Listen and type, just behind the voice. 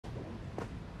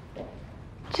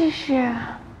这是？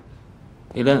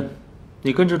李len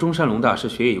你跟着中山龙大师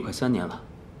学艺有快3年了，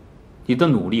你的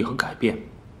努力和改变，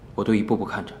我都一步步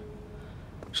看着。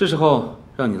是时候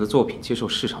让你的作品接受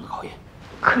市场的考验。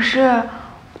可是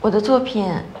我的作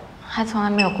品还从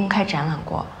来没有公开展览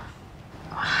过，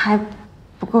还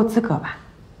不够资格吧？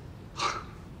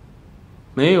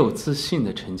没有自信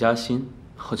的陈嘉欣，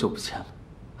好久不见了，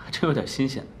还真有点新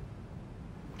鲜。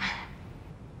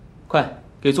快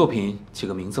给作品起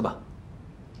个名字吧。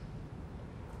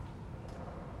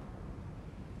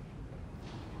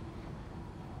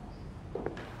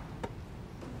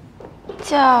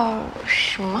叫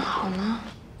什么好呢？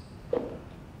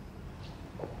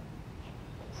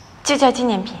就叫纪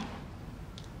念品。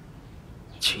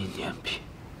纪念品。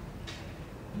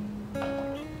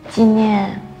纪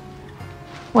念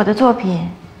我的作品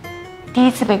第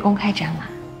一次被公开展览，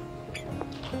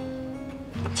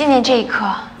纪念这一刻，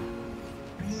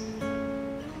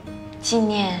纪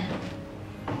念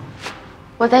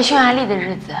我在匈牙利的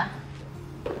日子，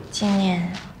纪念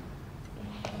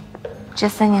这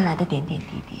3年来的点点滴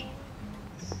滴，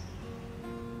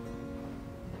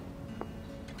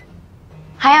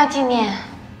还要纪念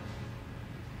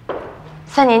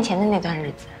3年前的那段日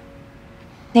子，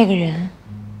那个人，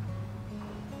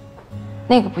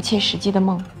那个不切实际的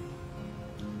梦，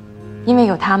因为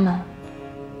有他们，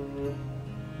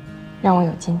让我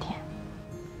有今天。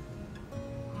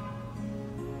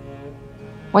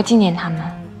我纪念他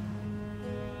们，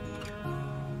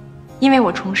因为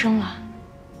我重生了。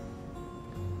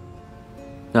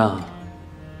那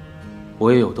我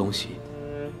也有东西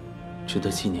值得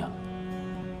纪念了。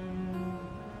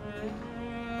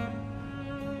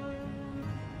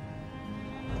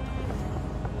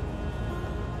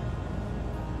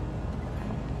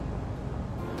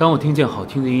当我听见好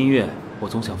听的音乐，我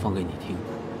总想放给你听；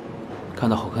看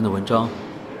到好看的文章，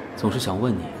总是想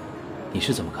问你，你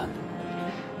是怎么看的？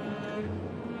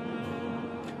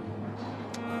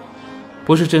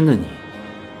不是真的你，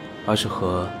而是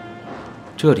和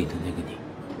这里的那个你。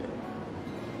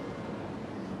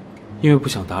因为不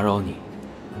想打扰你，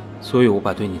所以我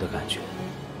把对你的感觉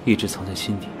一直藏在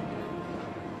心底。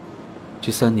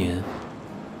这3年，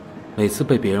每次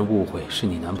被别人误会是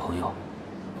你男朋友，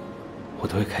我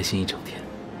都会开心一整天。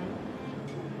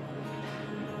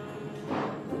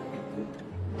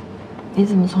你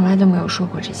怎么从来都没有说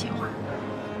过这些话？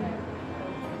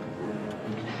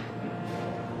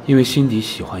因为心底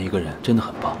喜欢一个人真的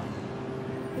很棒。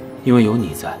因为有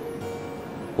你在，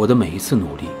我的每一次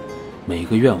努力，每一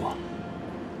个愿望，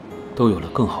都有了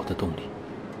更好的动力。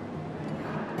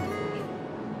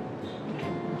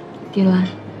迪伦，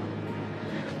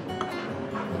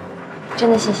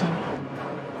真的谢谢你。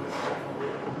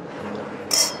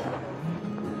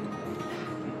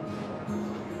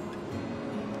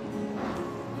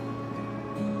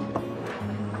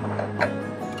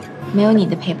没有你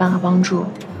的陪伴和帮助，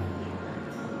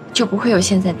就不会有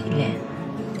现在的依恋。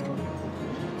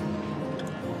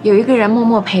有一个人默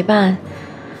默陪伴、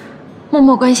默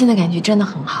默关心的感觉真的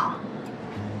很好。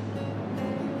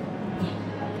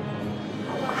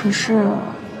可是，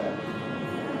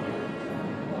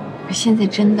我现在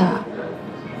真的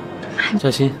还……嘉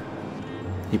欣，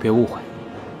你别误会，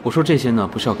我说这些呢，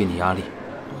不是要给你压力，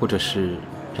或者是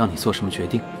让你做什么决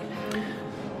定。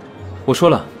我说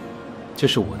了，这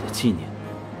是我的纪念，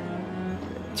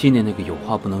纪念那个有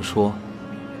话不能说、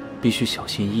必须小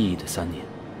心翼翼的3年。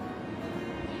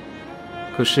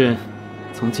可是，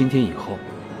从今天以后，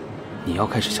你要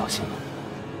开始小心了。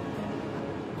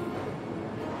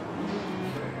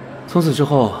从此之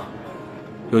后，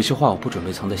有一些话我不准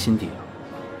备藏在心底了。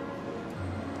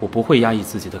我不会压抑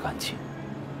自己的感情，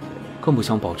更不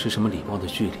想保持什么礼貌的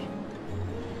距离。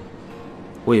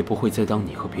我也不会再当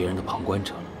你和别人的旁观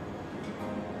者了。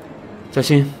嘉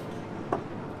欣，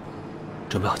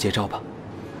准备好接招吧。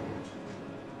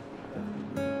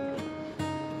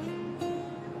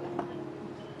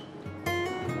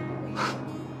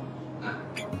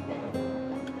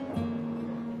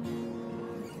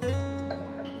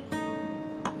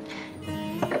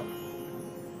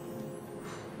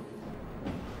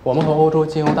我们和欧洲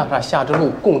金融大厦夏之路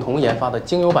共同研发的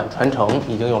精油版传承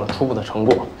已经有了初步的成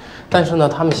果，但是呢，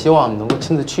他们希望你能够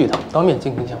亲自去一趟，当面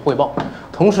进行一下汇报，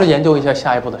同时研究一下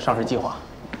下一步的上市计划。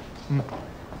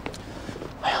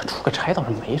哎呀，出个差倒是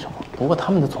没什么，不过他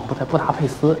们的总部在布达佩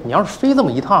斯，你要是飞这么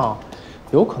一趟，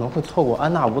有可能会错过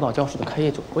安娜舞蹈教室的开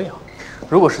业酒会啊。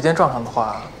如果时间撞上的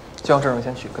话，就让郑荣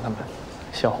先去跟他们谈。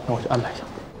行，那我去安排一下。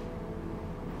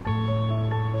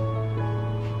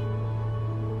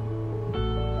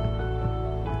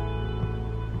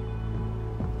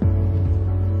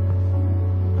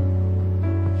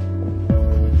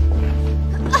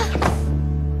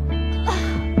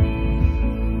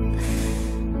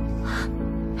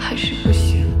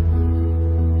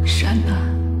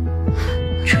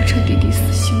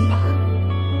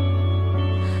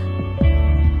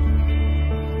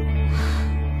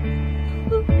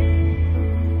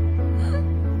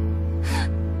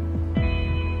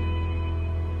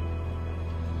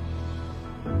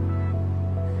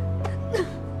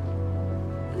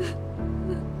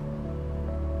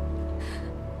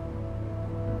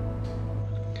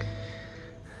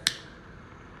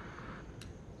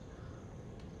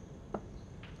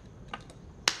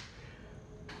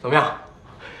怎么样？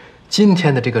今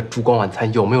天的这个烛光晚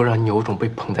餐有没有让你有种被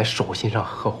捧在手心上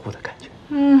呵护的感觉？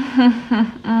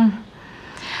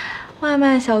外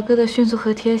卖小哥的迅速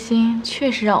和贴心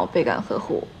确实让我倍感呵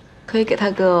护，可以给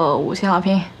他个5星好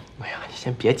评。哎呀，你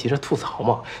先别急着吐槽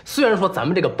嘛。虽然说咱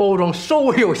们这个包装稍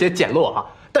微有些简陋啊，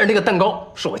但是这个蛋糕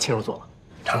是我亲手做的，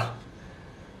尝尝。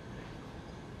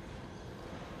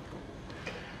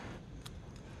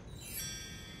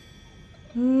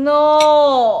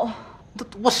No，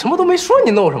 我什么都没说，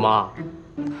你弄什么？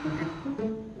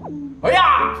哎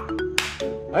呀，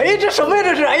哎，这什么呀？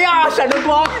这是？哎呀，闪着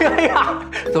光！哎呀，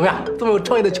怎么样？这么有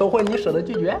创意的求婚，你舍得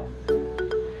拒绝？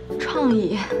创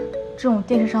意，这种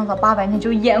电视上早800年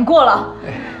就演过了。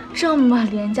这么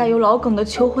廉价又老梗的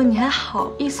求婚，你还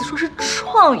好意思说是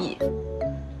创意？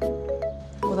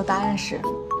我的答案是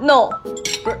no。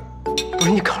不是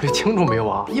你考虑清楚没有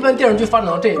啊？一般电视剧发展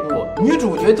到这一步，女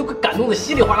主角都感动的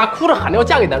稀里哗啦，哭着喊着要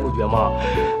嫁给男主角吗？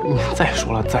你再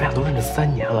说了，咱俩都认识3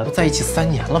年了，都在一起3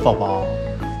年了，宝宝。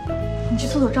你去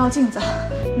厕所照镜子，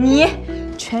你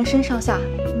全身上下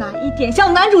哪一点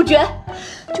像男主角？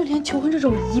就连求婚这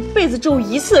种一辈子只有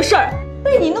一次的事儿，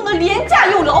被你弄得廉价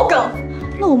又老梗，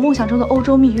那我梦想中的欧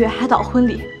洲蜜月、海岛婚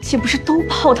礼岂不是都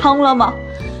泡汤了吗？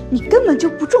你根本就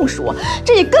不重视我，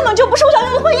这也根本就不是我想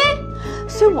要的婚姻。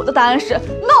所以我的答案是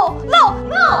no no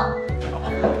no。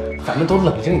咱们都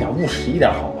冷静一点，务实一点，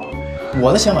好吗？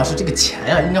我的想法是，这个钱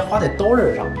呀，应该花在刀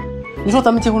刃上。你说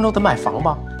咱们结婚之后得买房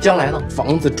吧，将来呢，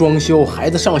房子装修、孩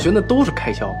子上学那都是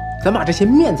开销。咱把这些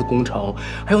面子工程，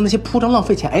还有那些铺张浪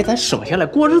费钱，哎，咱省下来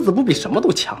过日子，不比什么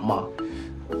都强吗？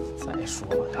再说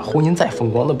了，这婚姻再风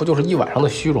光，那不就是一晚上的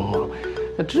虚荣吗？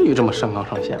那至于这么上纲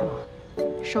上线吗？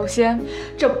首先，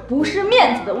这不是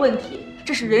面子的问题，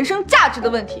这是人生价值的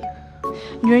问题。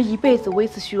女人一辈子唯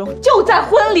此虚荣，就在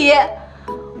婚礼。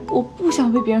我不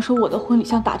想被别人说我的婚礼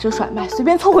像打折甩卖，随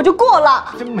便凑合就过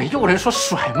了。这没有人说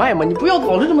甩卖嘛，你不要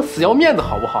老是这么死要面子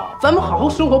好不好？咱们好好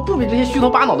生活，不比这些虚头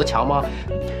巴脑的强吗？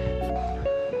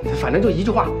反正就一句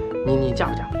话，你嫁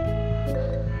不嫁？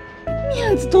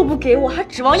面子都不给我，还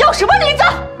指望要什么里子？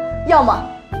要么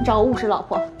你找个务实老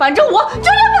婆，反正我绝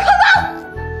对不可能。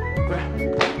不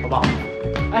是，宝宝，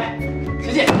哎，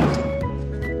琪琪。